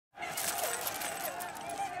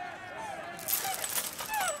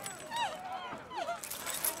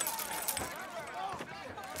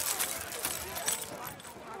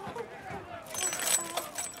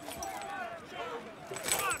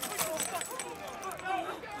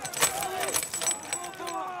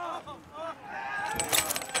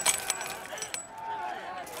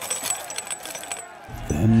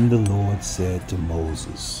And the Lord said to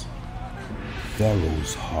Moses,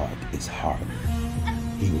 Pharaoh's heart is hardened.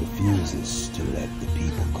 He refuses to let the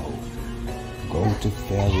people go. Go to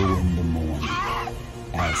Pharaoh in the morning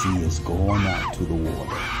as he is going out to the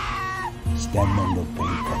water. Stand on the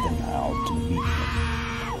bank of the Nile to meet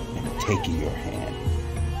him, and take in your hand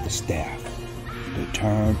the staff, to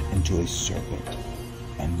turn into a serpent,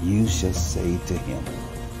 and you shall say to him,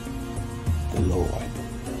 The Lord,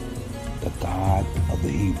 the God of the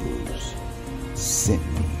Hebrews, sent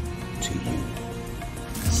me to you,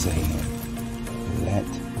 saying, Let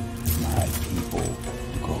my people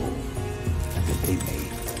go, that they may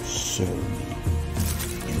serve me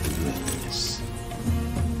in the wilderness.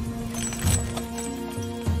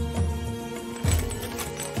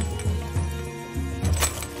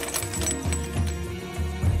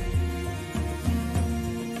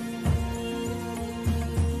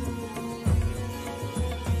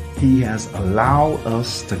 He has allowed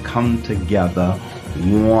us to come together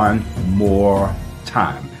one more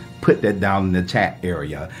time. Put that down in the chat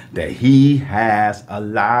area, that he has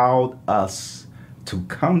allowed us to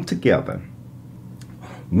come together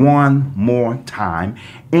one more time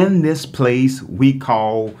in this place we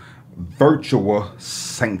call virtual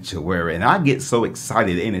sanctuary. And I get so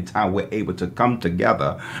excited anytime we're able to come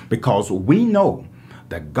together, because we know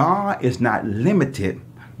that God is not limited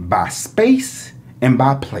by space and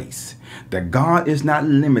by place. That God is not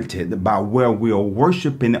limited by where we are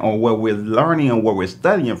worshiping or where we're learning and where we're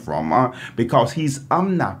studying from, because he's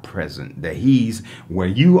omnipresent. That he's where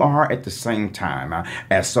you are at the same time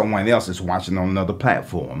as someone else is watching on another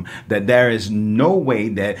platform. That there is no way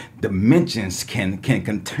that dimensions can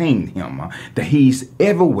contain him. That he's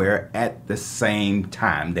everywhere at the same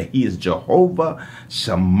time. That he is Jehovah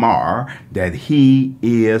Shammah. That he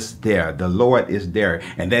is there. The Lord is there.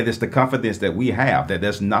 And that is the confidence that we have. That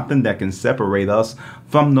there's nothing that can separate us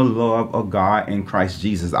from the love of God in Christ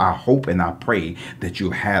Jesus. I hope and I pray that you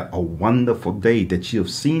had a wonderful day, that you have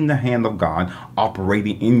seen the hand of God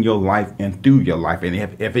operating in your life and through your life. And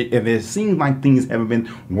if it seems like things haven't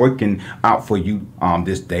been working out for you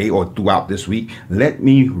this day or throughout this week, let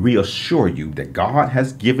me reassure you that God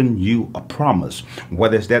has given you a promise.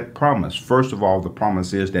 What is that promise? First of all, the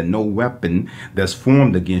promise is that no weapon that's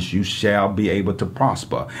formed against you shall be able to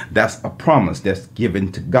prosper. That's a promise that's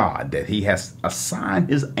given to God, that he has assigned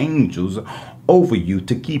his angels over you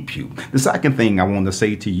to keep you. The second thing I want to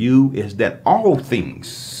say to you is that all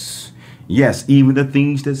things, yes, even the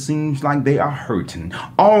things that seems like they are hurting,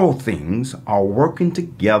 all things are working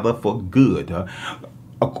together for good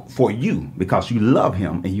for you, because you love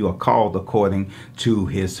him and you are called according to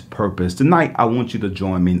his purpose. Tonight, I want you to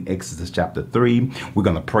join me in Exodus chapter 3. We're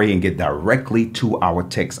going to pray and get directly to our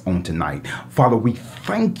text on tonight. Father, we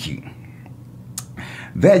thank you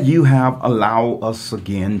that you have allowed us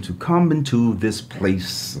again to come into this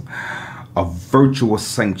place of virtual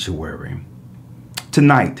sanctuary.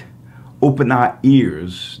 Tonight, open our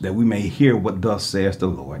ears that we may hear what thus says the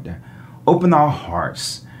Lord. Open our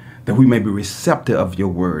hearts that we may be receptive of your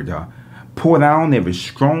word. Pour down every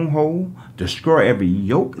stronghold, destroy every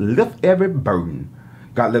yoke, lift every burden.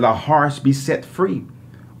 God, let our hearts be set free.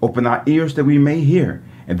 Open our ears that we may hear,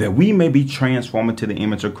 and that we may be transformed into the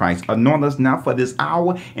image of Christ. Anoint us now for this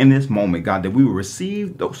hour and this moment, God, that we will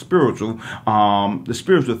receive those spiritual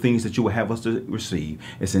things that you will have us to receive.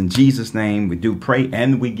 It's in Jesus' name we do pray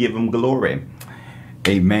and we give him glory.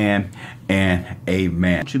 Amen and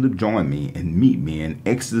amen. I want you to join me and meet me in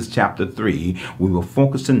Exodus chapter 3. We will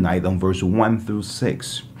focus tonight on verse 1 through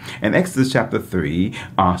 6. In Exodus chapter 3,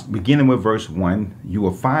 beginning with verse 1, you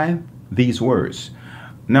will find these words.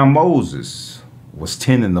 Now Moses was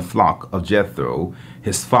tending the flock of Jethro,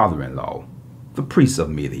 his father-in-law, the priest of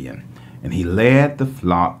Midian. And he led the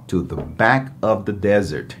flock to the back of the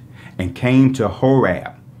desert and came to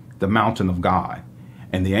Horeb, the mountain of God.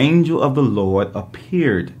 And the angel of the Lord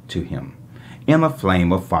appeared to him in a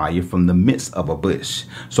flame of fire from the midst of a bush.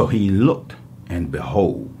 So he looked, and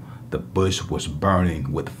behold, the bush was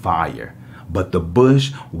burning with fire, but the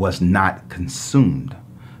bush was not consumed.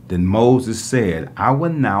 Then Moses said, I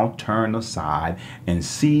will now turn aside and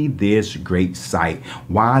see this great sight,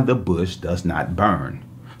 why the bush does not burn.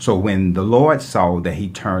 So when the Lord saw that he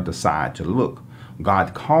turned aside to look,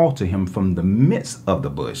 God called to him from the midst of the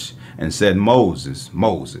bush and said, Moses,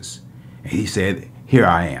 Moses. And he said, Here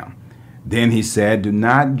I am. Then he said, Do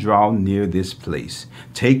not draw near this place.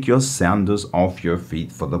 Take your sandals off your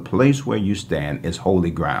feet, for the place where you stand is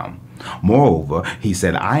holy ground. Moreover, he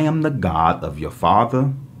said, I am the God of your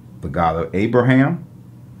father, the God of Abraham,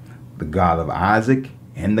 the God of Isaac,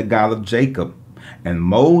 and the God of Jacob. And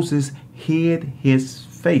Moses hid his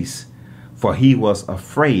face, for he was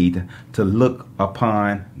afraid to look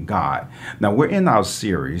upon God. Now, we're in our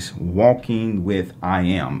series, Walking with I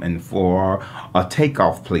Am. And for a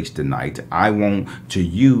takeoff place tonight, I want to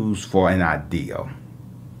use for an idea.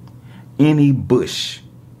 Any bush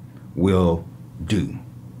will do.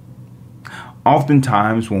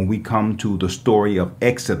 Oftentimes, when we come to the story of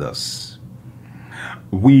Exodus,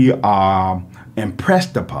 we are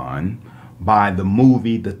impressed upon by the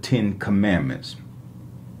movie The Ten Commandments.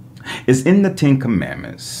 It's in the Ten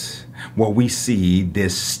Commandments where we see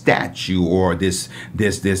this statue or this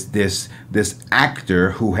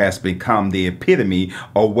actor who has become the epitome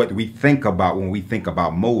of what we think about when we think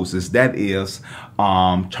about Moses. That is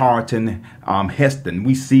Charlton Heston.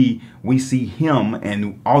 We see him,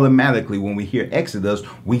 and automatically when we hear Exodus,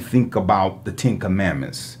 we think about the Ten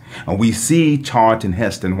Commandments. And we see Charlton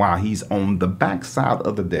Heston while he's on the backside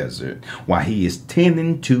of the desert, while he is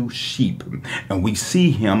tending to sheep. And we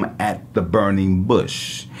see him at the burning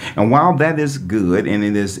bush. And while that is good and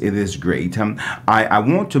it is great, I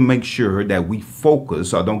want to make sure that we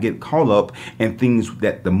focus or don't get caught up in things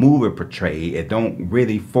that the movie portray and don't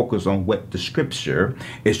really focus on what the scripture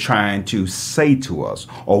is trying to say to us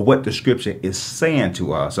or what the scripture is saying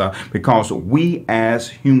to us, because we as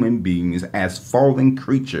human beings, as fallen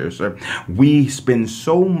creatures, we spend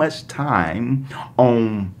so much time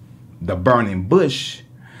on the burning bush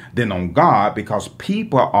than on God, because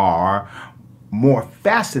people are more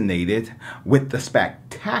fascinated with the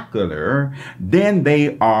spectacular than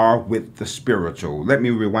they are with the spiritual. Let me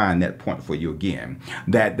rewind that point for you again.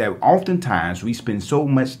 That oftentimes we spend so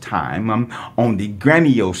much time on the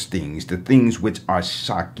grandiose things, the things which are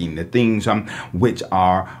shocking, the things which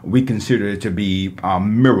are we consider to be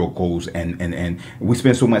miracles, and we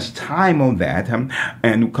spend so much time on that,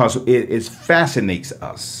 and because it fascinates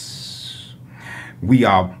us. We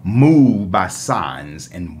are moved by signs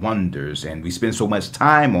and wonders, and we spend so much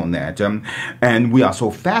time on that, and we are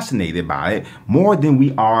so fascinated by it more than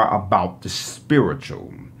we are about the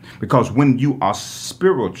spiritual. Because when you are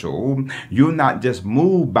spiritual, you're not just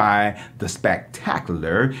moved by the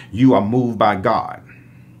spectacular, you are moved by God.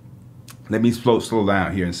 Let me slow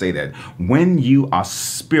down here and say that. When you are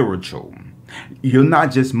spiritual, you're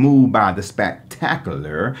not just moved by the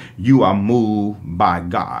spectacular, you are moved by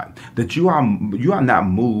God. That you are not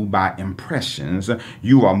moved by impressions,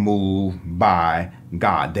 you are moved by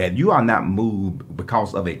God. That you are not moved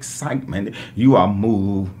because of excitement, you are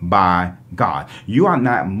moved by God. You are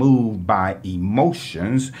not moved by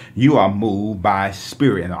emotions, you are moved by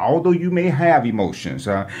spirit. And although you may have emotions,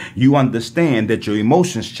 you understand that your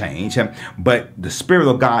emotions change, but the Spirit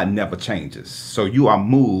of God never changes. So you are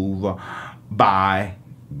moved by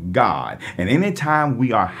God. And anytime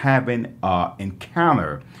we are having an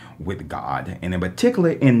encounter with God, and in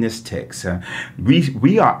particular in this text,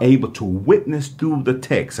 we are able to witness through the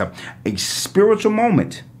text a spiritual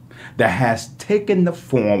moment that has taken the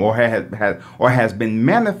form or has been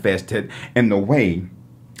manifested in the way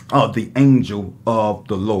of the angel of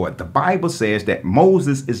the Lord. The Bible says that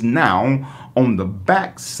Moses is now on the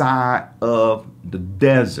backside of the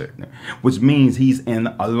desert, which means he's in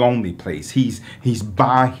a lonely place. He's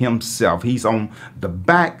by himself. He's on the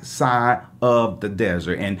backside of the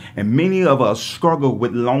desert, and many of us struggle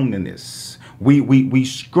with loneliness. We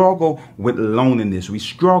struggle with loneliness. We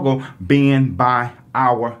struggle being by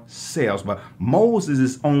ourselves. But Moses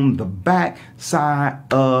is on the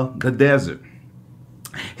backside of the desert.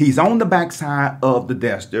 He's on the backside of the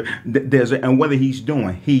desert, and what he's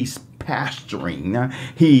doing, he's pasturing.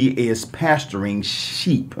 He is pasturing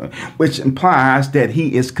sheep, which implies that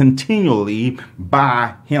he is continually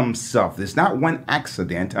by himself. It's not one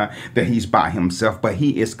accident that he's by himself, but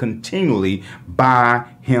he is continually by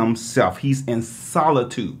himself. He's in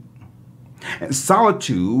solitude. And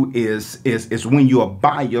solitude is when you are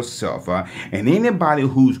by yourself. And anybody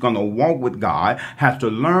who's going to walk with God has to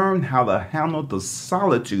learn how to handle the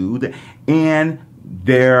solitude in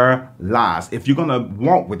their lives. If you're going to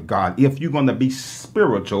walk with God, if you're going to be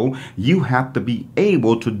spiritual, you have to be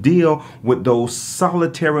able to deal with those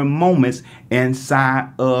solitary moments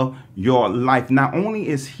inside of your life. Not only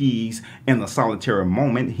is he in a solitary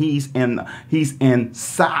moment, he's in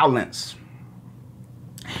silence.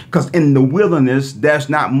 Because in the wilderness, there's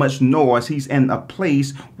not much noise. He's in a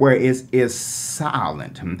place where it is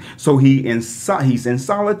silent. So he's in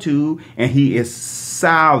solitude and he is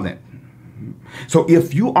silent. So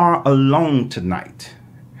if you are alone tonight,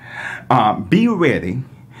 be ready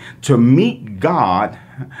to meet God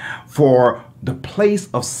for the place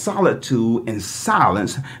of solitude and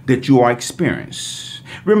silence that you are experiencing.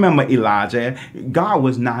 Remember Elijah, God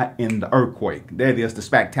was not in the earthquake. That is the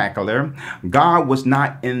spectacular. God was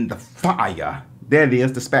not in the fire. That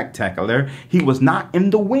is the spectacular. He was not in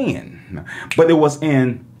the wind, but it was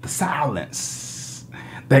in the silence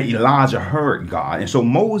that Elijah heard God. And so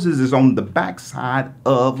Moses is on the backside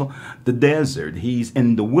of the desert. He's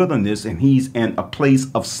in the wilderness, and he's in a place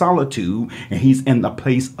of solitude, and he's in a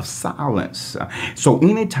place of silence. So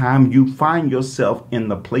anytime you find yourself in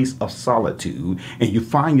the place of solitude and you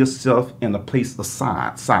find yourself in a place of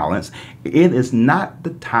silence, it is not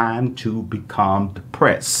the time to become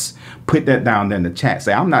depressed. Put that down there in the chat.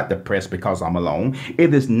 Say, I'm not depressed because I'm alone.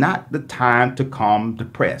 It is not the time to come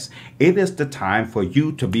depressed. It is the time for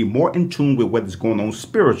you to be more in tune with what is going on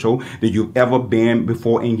spiritual than you've ever been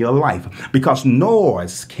before in your life. Because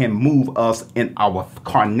noise can move us in our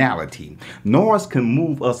carnality. Noise can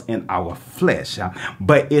move us in our flesh.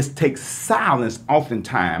 But it takes silence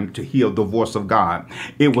oftentimes to hear the voice of God.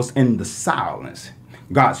 It was in the silence.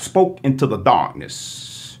 God spoke into the darkness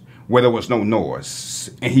where there was no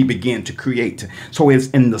noise, and he began to create. So it's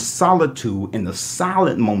in the solitude, in the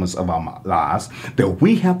silent moments of our lives, that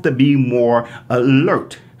we have to be more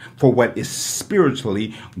alert for what is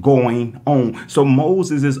spiritually going on. So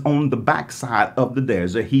Moses is on the backside of the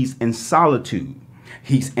desert. He's in solitude.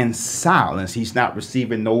 He's in silence. He's not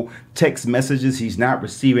receiving no text messages. He's not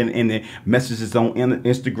receiving any messages on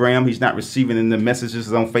Instagram. He's not receiving any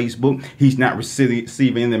messages on Facebook. He's not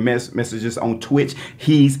receiving any messages on Twitch.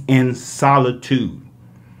 He's in solitude.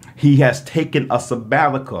 He has taken a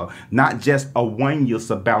sabbatical, not just a 1-year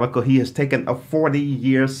sabbatical. He has taken a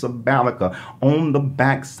 40-year sabbatical on the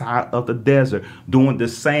backside of the desert, doing the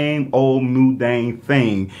same old mundane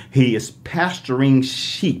thing. He is pasturing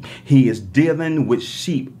sheep. He is dealing with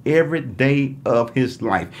sheep every day of his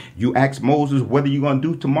life. You ask Moses, what are you going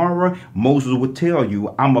to do tomorrow? Moses would tell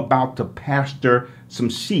you, I'm about to pasture some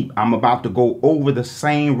sheep. I'm about to go over the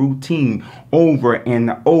same routine over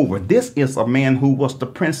and over. This is a man who was the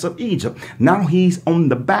prince of Egypt. Now he's on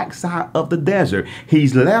the backside of the desert.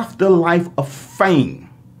 He's left the life of fame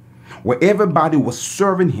where everybody was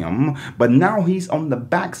serving him, but now he's on the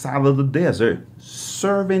backside of the desert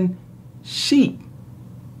serving sheep.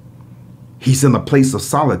 He's in a place of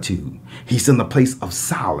solitude. He's in a place of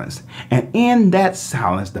silence. And in that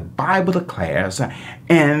silence, the Bible declares,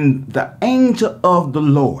 and the angel of the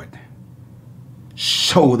Lord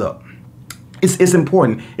showed up. It's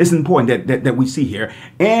important. It's important that we see here.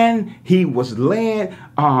 And he was led,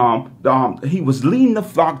 he was leading the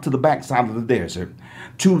flock to the backside of the desert,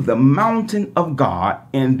 to the mountain of God,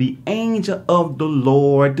 and the angel of the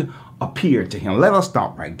Lord appeared to him. Let us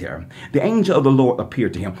stop right there. The angel of the Lord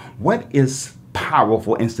appeared to him. What is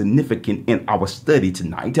powerful and significant in our study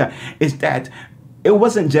tonight is that it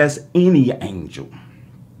wasn't just any angel.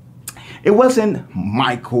 It wasn't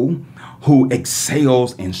Michael, who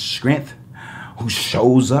excels in strength, who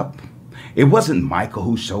shows up. It wasn't Michael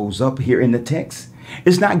who shows up here in the text.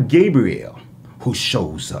 It's not Gabriel who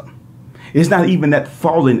shows up. It's not even that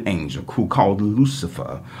fallen angel who called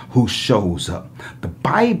Lucifer who shows up. The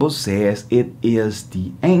Bible says it is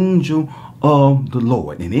the angel of the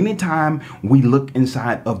Lord. And anytime we look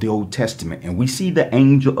inside of the Old Testament and we see the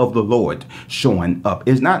angel of the Lord showing up,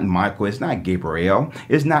 it's not Michael, it's not Gabriel,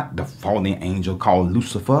 it's not the fallen angel called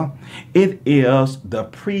Lucifer. It is the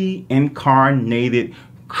pre-incarnated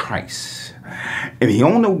Christ. And the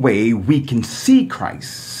only way we can see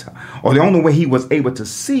Christ, or the only way he was able to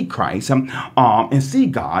see Christ and see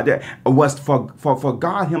God, was for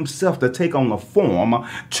God himself to take on a form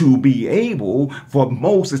to be able for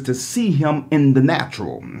Moses to see him in the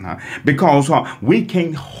natural. Because we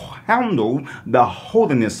can't handle the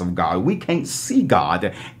holiness of God. We can't see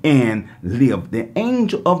God and live. The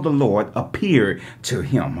angel of the Lord appeared to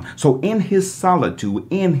him. So in his solitude,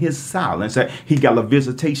 in his silence, he got a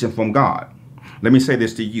visitation from God. Let me say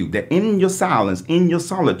this to you, that in your silence, in your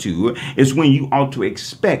solitude, is when you ought to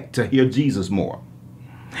expect to hear Jesus more.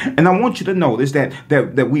 And I want you to notice that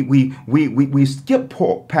we skip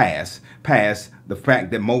past the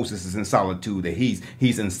fact that Moses is in solitude, that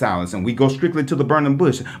he's in silence, and we go strictly to the burning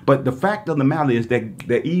bush. But the fact of the matter is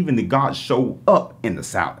that even the God showed up in the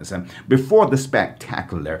silence, and before the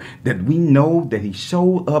spectacular, that we know that he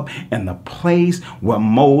showed up in the place where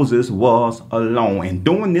Moses was alone. And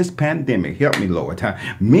during this pandemic, help me Lord,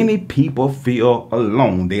 many people feel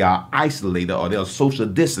alone. They are isolated, or they're social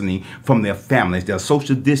distancing from their families. They're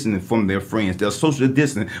social distancing from their friends. They're social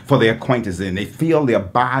distancing for their acquaintances, and they feel they're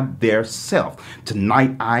by themselves.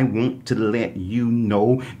 Tonight, I want to let you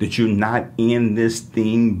know that you're not in this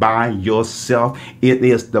thing by yourself. It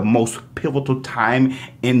is the most pivotal time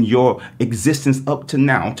in your existence up to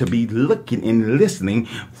now to be looking and listening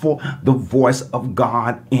for the voice of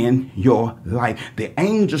God in your life. The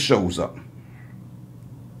angel shows up.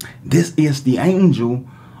 This is the angel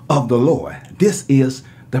of the Lord. This is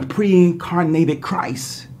the pre-incarnated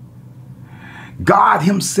Christ. God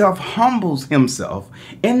himself humbles himself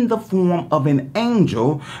in the form of an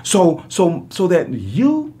angel so that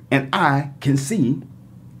you and I can see,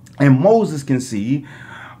 and Moses can see,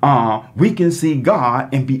 we can see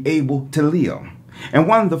God and be able to live. And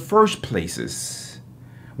one of the first places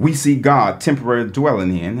we see God temporarily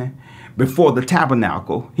dwelling in before the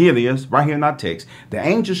tabernacle, here it is, right here in our text, the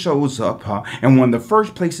angel shows up, and one of the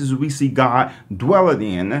first places we see God dwelling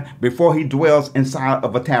in, before he dwells inside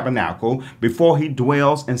of a tabernacle, before he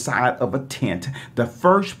dwells inside of a tent, the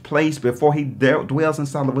first place before he dwells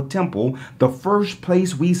inside of a temple, the first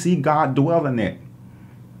place we see God dwelling in.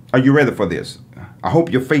 Are you ready for this? I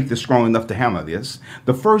hope your faith is strong enough to handle this.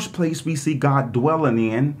 The first place we see God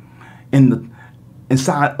dwelling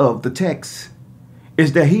inside of the text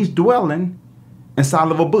is that he's dwelling inside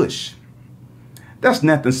of a bush. There's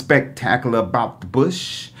nothing spectacular about the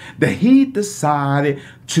bush, that he decided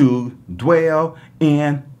to dwell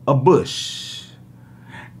in a bush.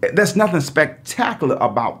 There's nothing spectacular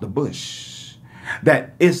about the bush.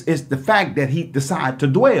 That is the fact that he decided to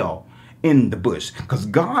dwell in the bush, because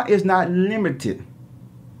God is not limited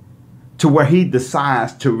to where he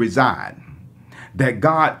decides to reside. That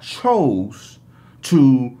God chose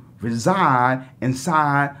to reside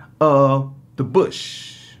inside of the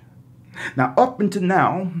bush. Now, up until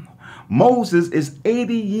now, Moses is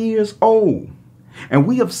 80 years old. And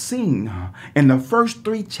we have seen in the first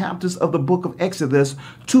 3 chapters of the book of Exodus,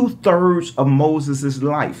 2/3 of Moses'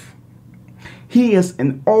 life. He is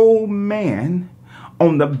an old man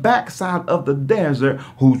on the backside of the desert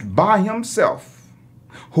who's by himself,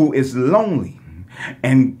 who is lonely.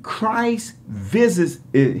 And Christ visits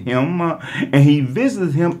him, and he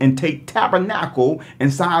visits him and take tabernacle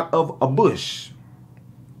inside of a bush.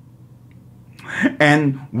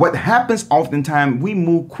 And what happens oftentimes, we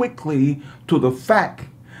move quickly to the fact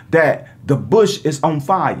that the bush is on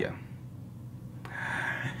fire.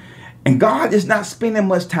 And God is not spending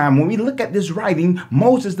much time. When we look at this writing,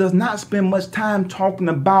 Moses does not spend much time talking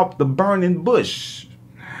about the burning bush.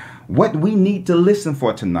 What we need to listen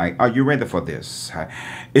for tonight, are you ready for this?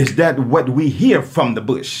 Is that what we hear from the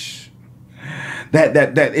bush?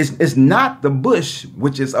 That is not the bush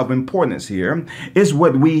which is of importance here. It's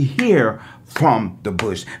what we hear from the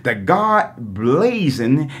bush. That God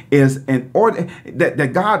blazing is an order.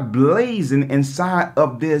 That God blazing inside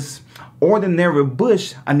of this ordinary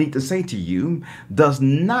bush, I need to say to you, does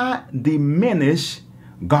not diminish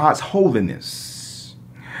God's holiness.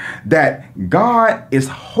 That God is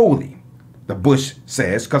holy, the bush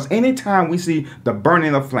says, because anytime we see the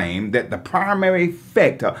burning of flame, that the primary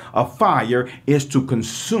effect of fire is to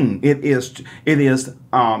consume. It is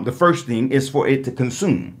the first thing is for it to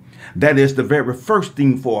consume. That is the very first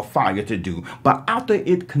thing for a fire to do. But after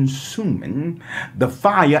it consuming, the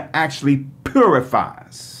fire actually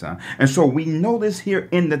purifies. And so we notice here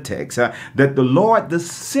in the text that the Lord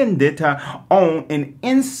descended on an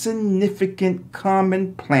insignificant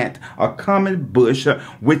common plant, a common bush,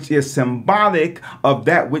 which is symbolic of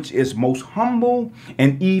that which is most humble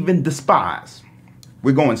and even despised.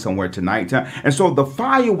 We're going somewhere tonight. And so the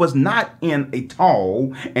fire was not in a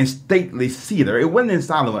tall and stately cedar. It wasn't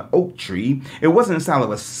inside of an oak tree. It wasn't inside of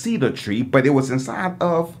a cedar tree, but it was inside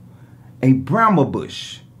of a bramble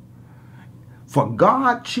bush. For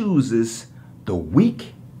God chooses the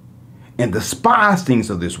weak and despised things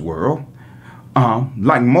of this world,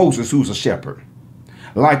 like Moses, who's a shepherd.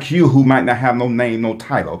 Like you, who might not have no name, no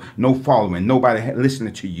title, no following, nobody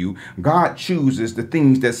listening to you. God chooses the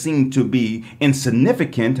things that seem to be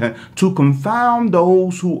insignificant to confound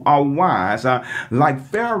those who are wise, like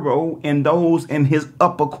Pharaoh and those in his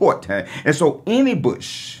upper court. And so any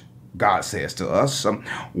bush, God says to us,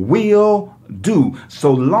 will do,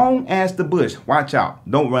 so long as the bush, watch out,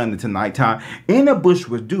 don't run into nighttime. Any bush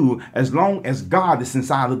will do as long as God is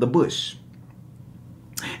inside of the bush.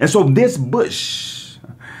 And so this bush,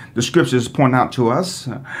 the scriptures point out to us,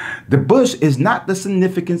 the bush is not the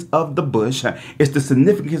significance of the bush, it's the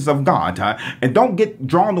significance of God. And don't get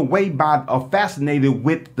drawn away by or fascinated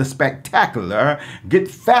with the spectacular,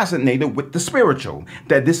 get fascinated with the spiritual.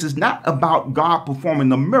 That this is not about God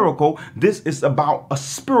performing a miracle, this is about a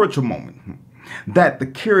spiritual moment. that the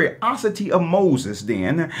curiosity of Moses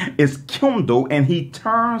then is kindled, and he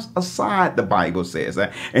turns aside, the Bible says,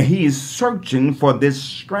 and he is searching for this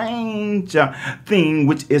strange thing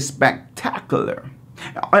which is spectacular.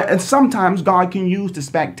 And sometimes God can use the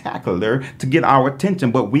spectacular to get our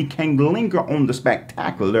attention, but we can't linger on the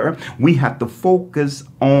spectacular. We have to focus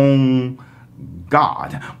on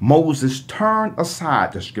God. Moses turned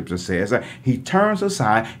aside, the scripture says. He turns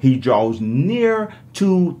aside. He draws near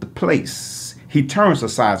to the place. He turns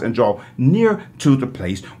aside and draws near to the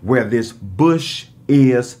place where this bush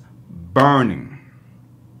is burning.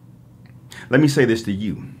 Let me say this to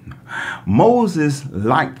you. Moses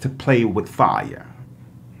liked to play with fire.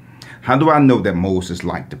 How do I know that Moses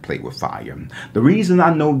liked to play with fire? The reason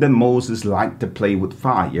I know that Moses liked to play with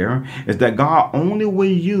fire is that God only will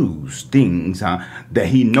use things that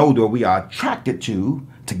he knows that we are attracted to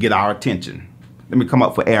get our attention. Let me come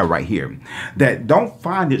up for air right here. That don't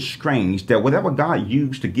find it strange that whatever God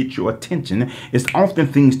used to get your attention is often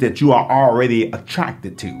things that you are already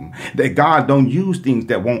attracted to. That God don't use things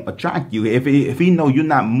that won't attract you. If he know you're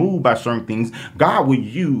not moved by certain things, God will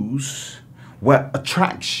use what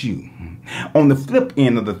attracts you. On the flip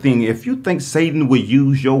end of the thing, if you think Satan will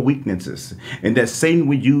use your weaknesses and that Satan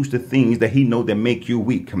will use the things that he know that make you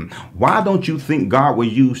weak, why don't you think God will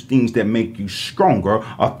use things that make you stronger,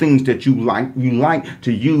 or things that you like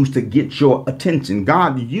to use to get your attention?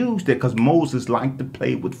 God used it because Moses liked to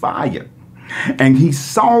play with fire. And he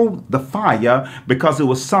saw the fire because it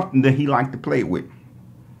was something that he liked to play with.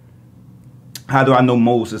 How do I know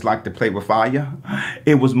Moses liked to play with fire?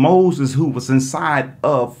 It was Moses who was inside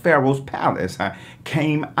of Pharaoh's palace,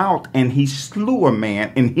 came out and he slew a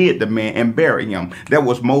man and hid the man and buried him. That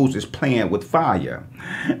was Moses playing with fire.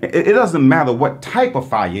 It doesn't matter what type of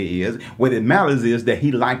fire it is. What it matters is that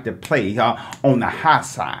he liked to play on the high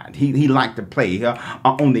side. He liked to play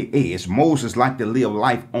on the edge. Moses liked to live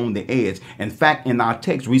life on the edge. In fact, in our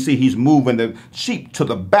text, we see he's moving the sheep to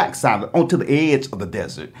the backside, onto the edge of the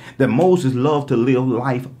desert. That Moses loved to live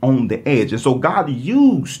life on the edge. And so God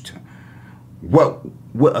used what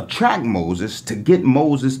would attract Moses to get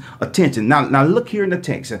Moses' attention. Now look here in the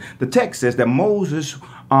text. The text says that Moses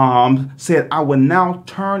said, I will now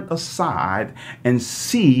turn aside and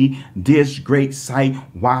see this great sight,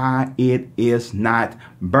 why it is not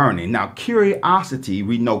burning. Now, curiosity,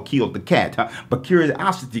 we know, killed the cat, but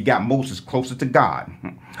curiosity got Moses closer to God.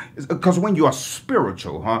 Because when you are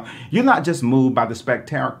spiritual, you're not just moved by the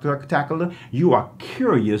spectacular, you are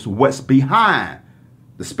curious what's behind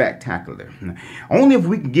the spectacular. Only if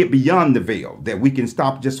we can get beyond the veil, that we can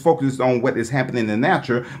stop just focusing on what is happening in the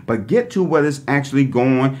natural, but get to what is actually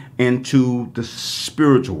going into the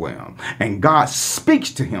spiritual realm. And God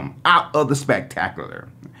speaks to him out of the spectacular.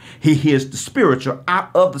 He hears the spiritual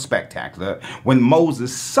out of the spectacular. When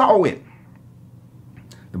Moses saw it,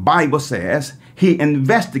 the Bible says he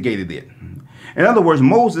investigated it. In other words,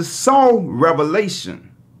 Moses saw revelation.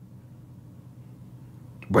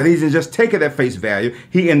 But he didn't just take it at face value.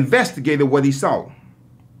 He investigated what he saw.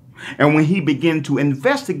 And when he began to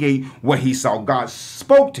investigate what he saw, God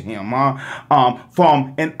spoke to him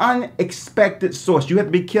from an unexpected source. You have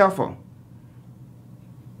to be careful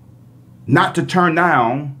not to turn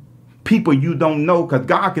down people you don't know, because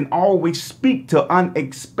God can always speak to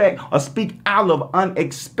unexpected, or speak out of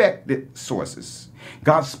unexpected sources.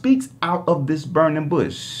 God speaks out of this burning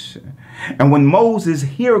bush. And when Moses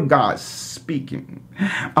hears God speaking,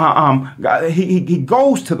 he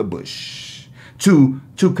goes to the bush to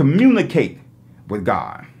communicate with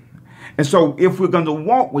God. And so if we're going to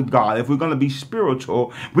walk with God, if we're going to be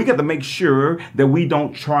spiritual, we got to make sure that we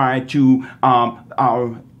don't try to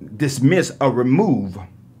dismiss or remove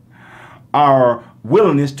our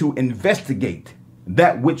willingness to investigate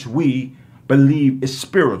that which we believe is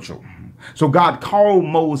spiritual. So God called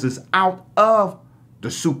Moses out of the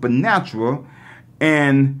supernatural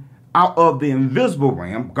and out of the invisible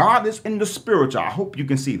realm. God is in the spiritual. I hope you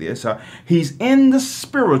can see this. He's in the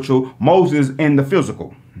spiritual, Moses in the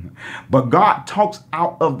physical. But God talks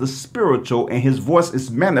out of the spiritual, and his voice is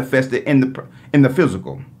manifested in the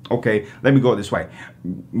physical. Okay, let me go this way.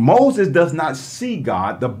 Moses does not see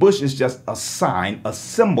God. The bush is just a sign, a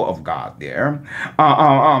symbol of God there.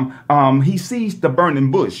 He sees the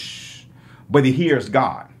burning bush, but he hears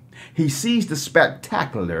God. He sees the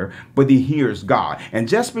spectacular, but he hears God. And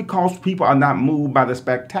just because people are not moved by the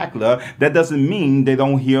spectacular, that doesn't mean they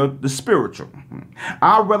don't hear the spiritual.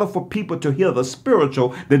 I'd rather for people to hear the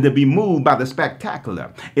spiritual than to be moved by the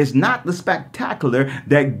spectacular. It's not the spectacular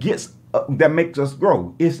that makes us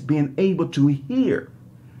grow. It's being able to hear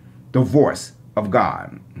the voice of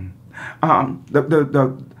God.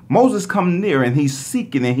 Moses come near and he's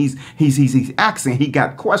seeking and he's asking. He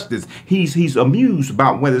got questions. He's amused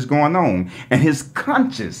about what is going on, and his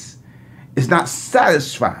conscience is not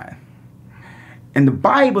satisfied. And the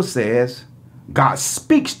Bible says God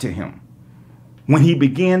speaks to him when he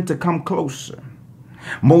began to come closer.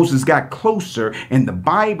 Moses got closer, and the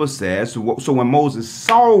Bible says, so when Moses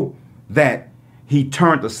saw that, he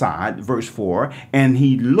turned aside, verse 4, and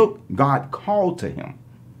he looked, God called to him.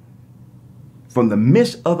 From the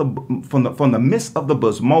midst of the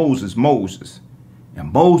bush, Moses, Moses.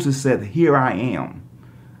 And Moses said, here I am.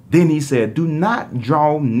 Then he said, do not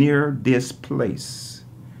draw near this place.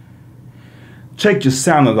 Take your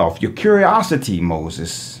sandals off. Your curiosity,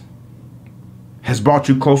 Moses, has brought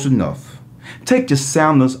you close enough. Take your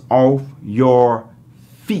sandals off your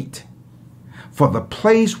feet. For the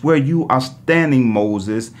place where you are standing,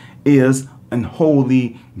 Moses, is an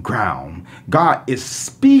holy ground. God is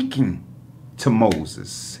speaking to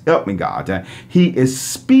Moses. Help me, God. He is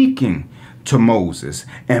speaking to Moses.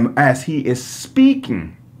 And as he is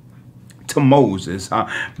speaking to Moses,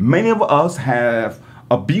 many of us have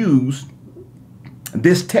abused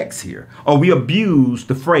this text here, or we abuse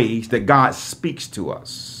the phrase that God speaks to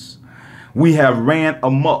us. We have ran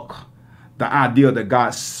amok the idea that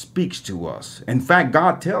God speaks to us. In fact,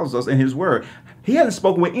 God tells us in his word, he hasn't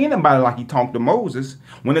spoken with anybody like he talked to Moses.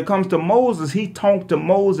 When it comes to Moses, he talked to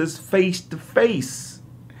Moses face to face.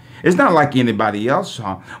 It's not like anybody else,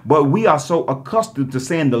 but we are so accustomed to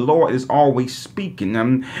saying the Lord is always speaking.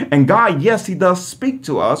 And God, yes, he does speak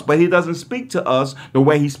to us, but he doesn't speak to us the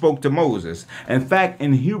way he spoke to Moses. In fact,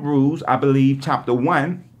 in Hebrews, I believe, chapter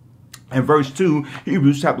 1, and verse 2,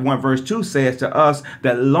 Hebrews chapter 1, verse 2 says to us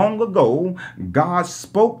that long ago, God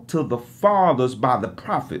spoke to the fathers by the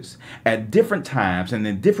prophets at different times and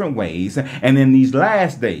in different ways. And in these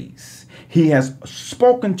last days, he has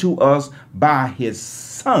spoken to us by his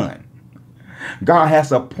Son. God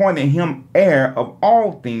has appointed him heir of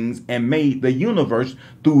all things and made the universe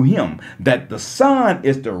through him, that the Son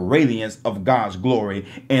is the radiance of God's glory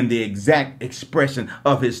and the exact expression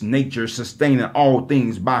of his nature, sustaining all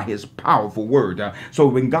things by his powerful word. So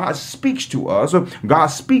when God speaks to us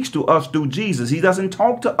through Jesus. He doesn't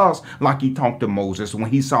talk to us like he talked to Moses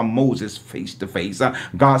when he saw Moses face to face.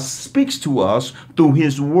 God speaks to us through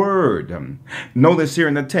his word. Notice here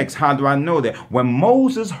in the text, how do I know that? When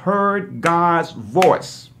Moses heard God's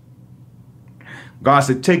voice, God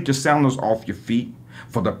said, take your sandals off your feet,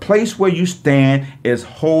 for the place where you stand is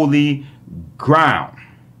holy ground.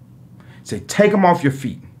 Say, take them off your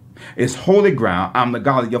feet. It's holy ground. I'm the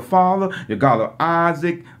God of your father, the God of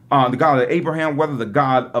Isaac, the God of Abraham, whether the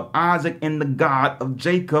God of Isaac and the God of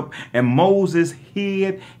Jacob. And Moses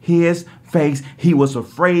hid his face. He was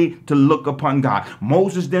afraid to look upon God.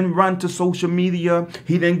 Moses didn't run to social media.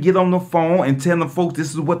 He didn't get on the phone and tell the folks,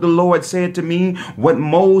 this is what the Lord said to me. What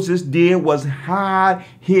Moses did was hide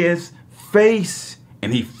his face,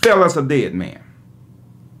 and he fell as a dead man.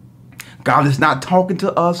 God is not talking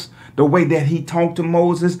to us the way that he talked to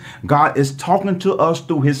Moses. God is talking to us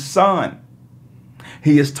through his Son.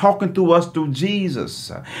 He is talking to us through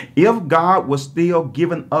Jesus. If God was still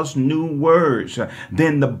giving us new words,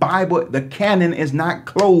 then the Bible, the canon is not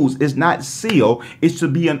closed, it's not sealed. It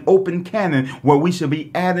should be an open canon where we should be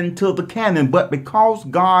adding to the canon. But because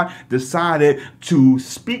God decided to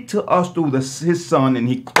speak to us through his Son and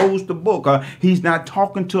he closed the book, he's not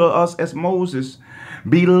talking to us as Moses.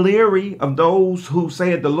 Be leery of those who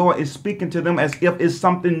say the Lord is speaking to them as if it's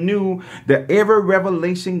something new. That every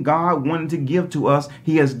revelation God wanted to give to us,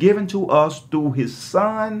 he has given to us through his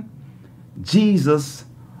Son, Jesus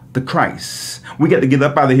the Christ. We got to get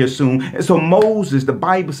up out of here soon. And so Moses, the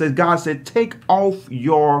Bible says, God said, take off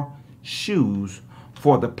your shoes,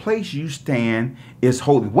 for the place you stand is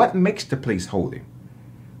holy. What makes the place holy?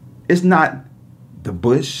 It's not the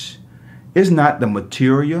bush. It's not the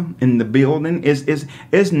material in the building.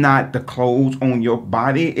 It's not the clothes on your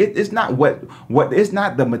body. It's not it's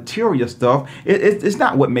not the material stuff. It's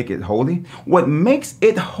not what makes it holy. What makes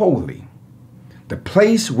it holy, the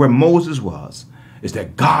place where Moses was, is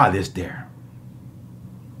that God is there.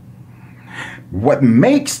 What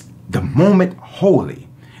makes the moment holy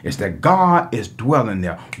is that God is dwelling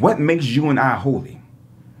there. What makes you and I holy?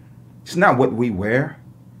 It's not what we wear.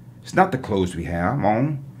 It's not the clothes we have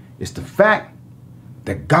on. It's the fact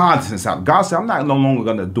that God is inside. God said, I'm not no longer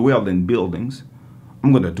going to dwell in buildings.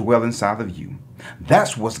 I'm going to dwell inside of you.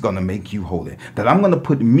 That's what's going to make you holy. That I'm going to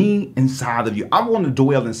put me inside of you. I want to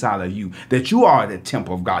dwell inside of you. That you are the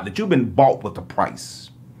temple of God. That you've been bought with a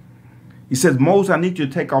price. He says, Moses, I need you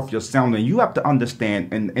to take off your sandal. And you have to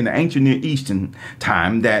understand in the ancient Near Eastern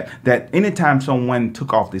time that anytime someone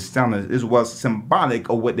took off their sandals, it was symbolic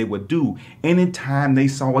of what they would do anytime they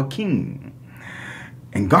saw a king.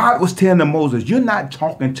 And God was telling Moses, you're not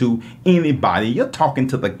talking to anybody. You're talking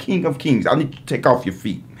to the King of Kings. I need you to take off your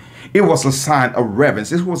feet. It was a sign of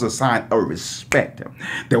reverence. This was a sign of respect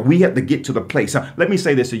that we have to get to the place. Let me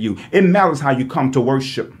say this to you. It matters how you come to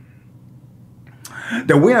worship.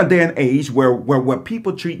 That we're in a day and age where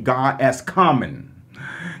people treat God as common.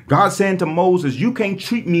 God saying to Moses, you can't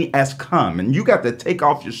treat me as common. You got to take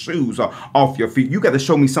off your shoes off your feet. You got to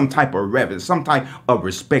show me some type of reverence, some type of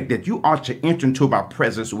respect, that you ought to enter into my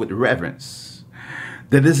presence with reverence.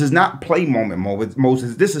 That this is not play moment,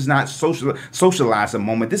 Moses. This is not socializing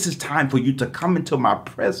moment. This is time for you to come into my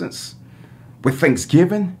presence with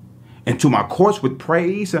thanksgiving, into my courts with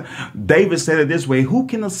praise. David said it this way, who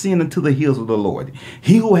can ascend into the hills of the Lord?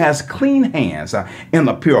 He who has clean hands and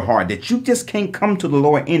a pure heart. That you just can't come to the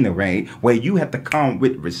Lord anyway, where you have to come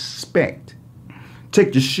with respect.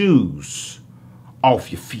 Take your shoes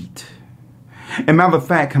off your feet. And matter of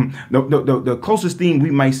fact, the closest thing we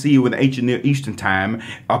might see with the ancient Near Eastern time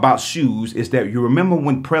about shoes is that you remember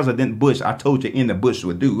when President Bush, I told you in the Bush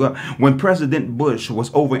would do, when President Bush was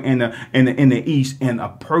over in the East and a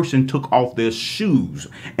person took off their shoes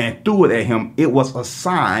and threw it at him, it was a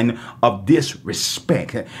sign of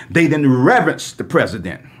disrespect. They didn't reverence the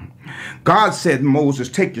president. God said, Moses,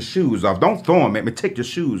 take your shoes off. Don't throw them at me. Take your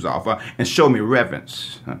shoes off and show me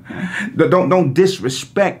reverence. Don't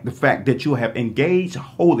disrespect the fact that you have engaged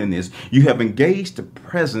holiness. You have engaged the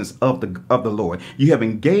presence of the Lord. You have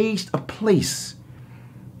engaged a place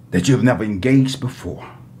that you have never engaged before.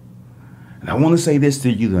 And I want to say this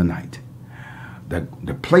to you tonight.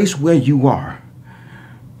 The place where you are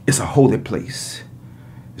is a holy place.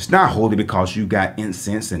 It's not holy because you got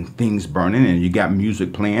incense and things burning and you got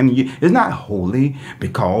music playing. It's not holy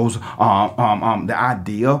because the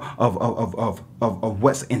idea of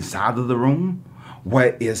what's inside of the room.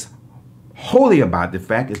 What is holy about the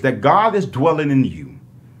fact is that God is dwelling in you.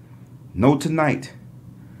 Know tonight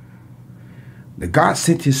that God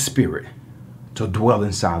sent his spirit to dwell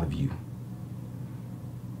inside of you.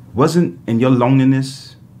 Wasn't in your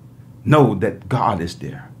loneliness. Know that God is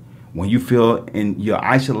there. When you feel you're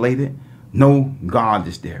isolated, know God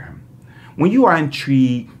is there. When you are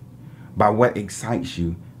intrigued by what excites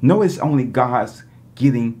you, know it's only God's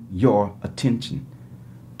getting your attention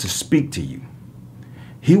to speak to you.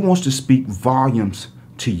 He wants to speak volumes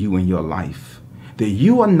to you in your life. That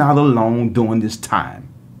you are not alone during this time.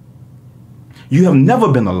 You have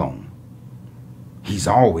never been alone. He's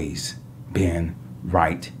always been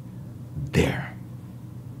right there.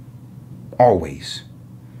 Always.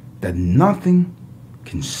 That nothing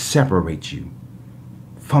can separate you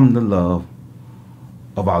from the love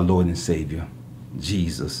of our Lord and Savior,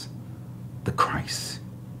 Jesus the Christ.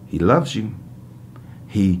 He loves you.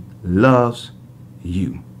 He loves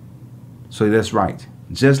you. So that's right.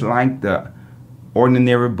 Just like the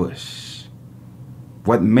ordinary bush,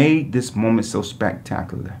 what made this moment so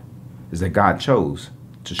spectacular is that God chose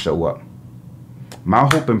to show up. My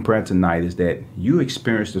hope and prayer tonight is that you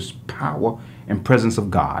experience this power and presence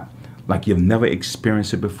of God like you've never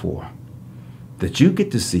experienced it before. That you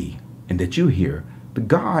get to see and that you hear that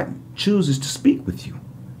God chooses to speak with you.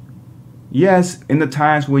 Yes, in the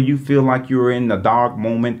times where you feel like you're in a dark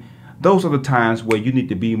moment, those are the times where you need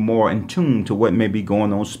to be more in tune to what may be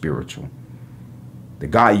going on spiritual. That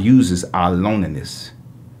God uses our loneliness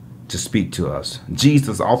to speak to us.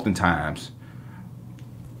 Jesus oftentimes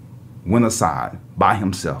went aside by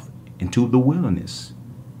himself into the wilderness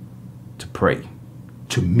to pray,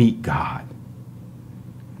 to meet God.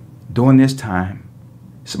 During this time,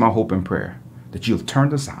 it's my hope and prayer that you have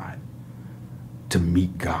turned aside to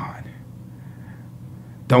meet God.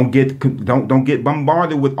 Don't get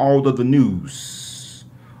bombarded with all of the news,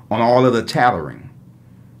 on all of the chattering,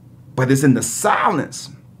 but it's in the silence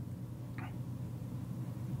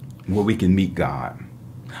where we can meet God.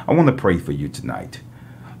 I want to pray for you tonight.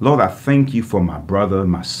 Lord, I thank you for my brother,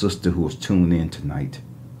 my sister who is tuned in tonight.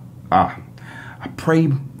 I pray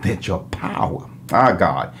that your power,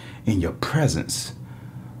 God, in your presence,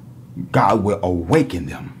 God will awaken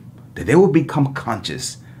them, that they will become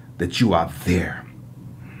conscious that you are there.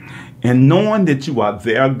 And knowing that you are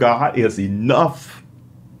there, God, is enough.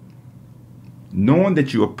 Knowing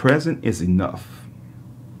that you are present is enough.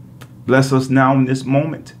 Bless us now in this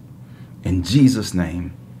moment. In Jesus'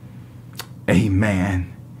 name,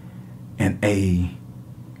 amen and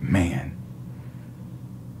amen.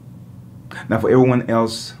 Now for everyone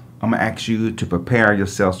else, I'm going to ask you to prepare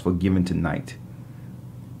yourselves for giving tonight.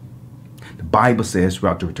 Bible says we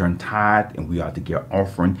ought to return tithe, and we ought to give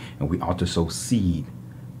offering, and we ought to sow seed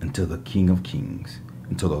unto the King of Kings,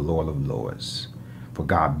 unto the Lord of Lords. For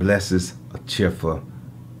God blesses a cheerful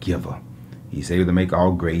giver. He's able to make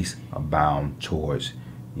all grace abound towards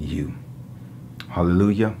you.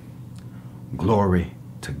 Hallelujah. Glory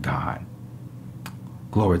to God.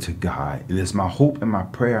 Glory to God. It is my hope and my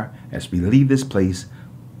prayer as we leave this place,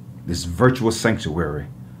 this virtual sanctuary,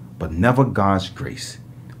 but never God's grace,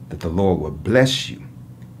 that the Lord will bless you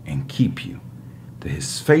and keep you, that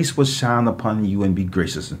his face will shine upon you and be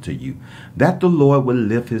gracious unto you, that the Lord will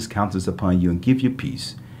lift his countenance upon you and give you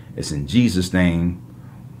peace. It's in Jesus' name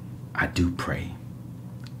I do pray.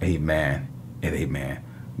 Amen and amen.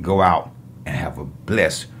 Go out and have a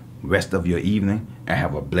blessed rest of your evening and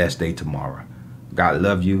have a blessed day tomorrow. God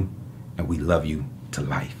love you, and we love you to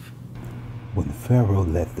life. When Pharaoh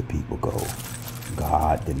let the people go,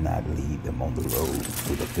 God did not lead them on the road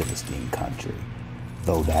to the Philistine country,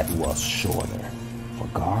 though that was shorter. For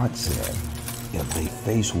God said, if they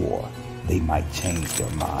face war, they might change their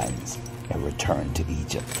minds and return to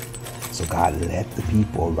Egypt. So God led the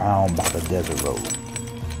people around by the desert road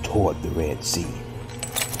toward the Red Sea.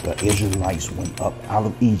 The Israelites went up out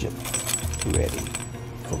of Egypt ready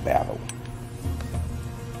for battle.